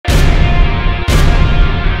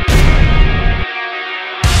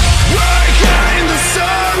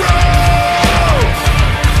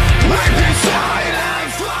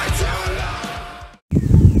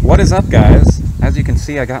is up, guys? As you can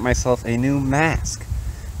see, I got myself a new mask.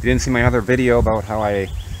 If you didn't see my other video about how I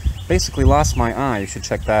basically lost my eye, you should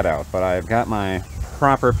check that out. But I've got my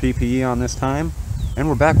proper PPE on this time, and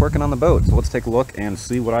we're back working on the boat. So let's take a look and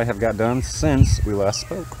see what I have got done since we last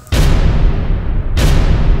spoke.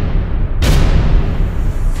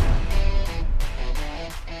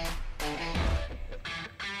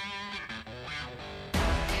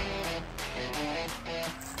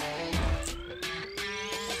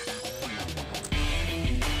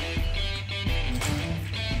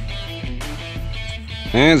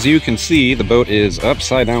 As you can see, the boat is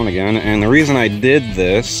upside down again, and the reason I did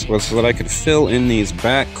this was so that I could fill in these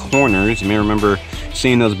back corners. You may remember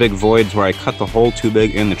seeing those big voids where I cut the hole too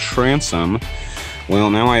big in the transom. Well,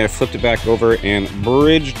 now I have flipped it back over and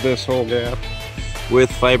bridged this whole gap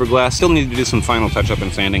with fiberglass. Still need to do some final touch-up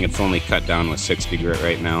and sanding. It's only cut down with 60 grit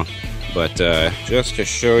right now. But just to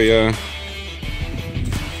show you,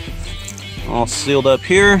 all sealed up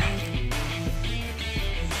here.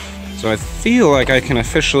 So I feel like I can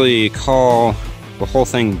officially call the whole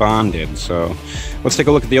thing bonded. So let's take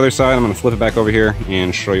a look at the other side. I'm going to flip it back over here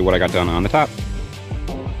and show you what I got done on the top.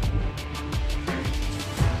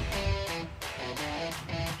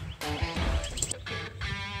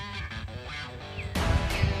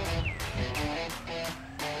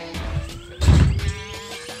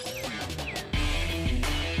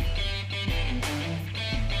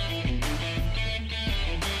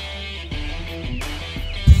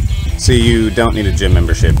 See, you don't need a gym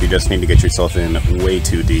membership, you just need to get yourself in way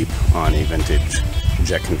too deep on a vintage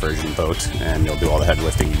jet conversion boat, and you'll do all the heavy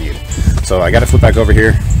lifting you need. So I got to flip back over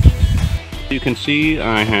here. You can see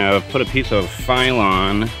I have put a piece of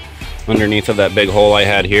Phylon underneath of that big hole I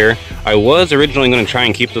had here. I was originally going to try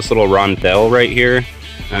and keep this little rondelle right here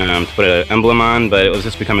to put an emblem on, but it was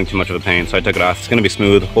just becoming too much of a pain, so I took it off. It's going to be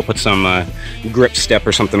smooth. We'll put some grip step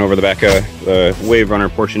or something over the back of the wave runner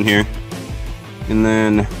portion here. And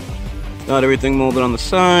then got everything molded on the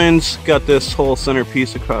sides, got this whole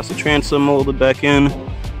centerpiece across the transom molded back in.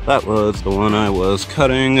 That was the one I was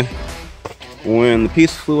cutting when the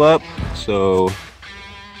piece flew up, so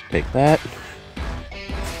take that.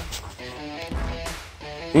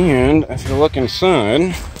 And if you look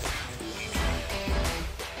inside,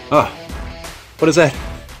 what is that?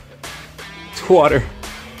 It's water,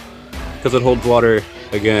 because it holds water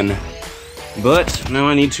again. But now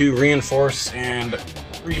I need to reinforce and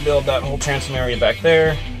rebuild that whole transom area back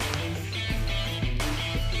there,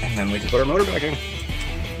 and then we can put our motor back in.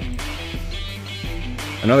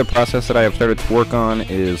 Another process that I have started to work on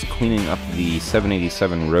is cleaning up the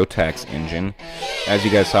 787 Rotax engine. As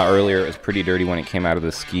you guys saw earlier, it was pretty dirty when it came out of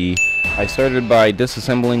the ski. I started by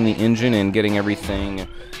disassembling the engine and getting everything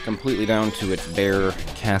completely down to its bare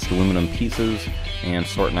cast aluminum pieces and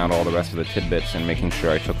sorting out all the rest of the tidbits and making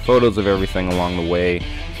sure I took photos of everything along the way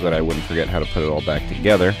so that I wouldn't forget how to put it all back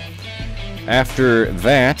together. After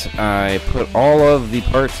that, I put all of the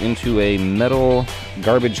parts into a metal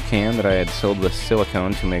garbage can that I had filled with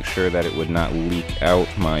silicone to make sure that it would not leak out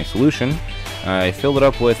my solution. I filled it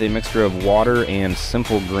up with a mixture of water and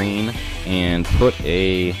simple green and put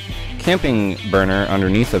a camping burner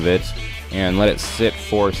underneath of it and let it sit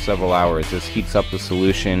for several hours. This heats up the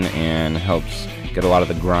solution and helps get a lot of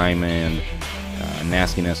the grime and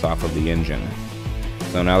nastiness off of the engine.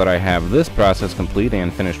 So now that I have this process complete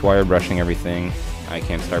and finished wire brushing everything, I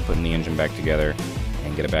can start putting the engine back together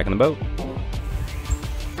and get it back in the boat.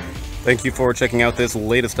 Thank you for checking out this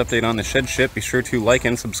latest update on the Shed Ship. Be sure to like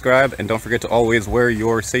and subscribe, and don't forget to always wear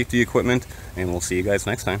your safety equipment, and we'll see you guys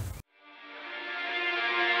next time.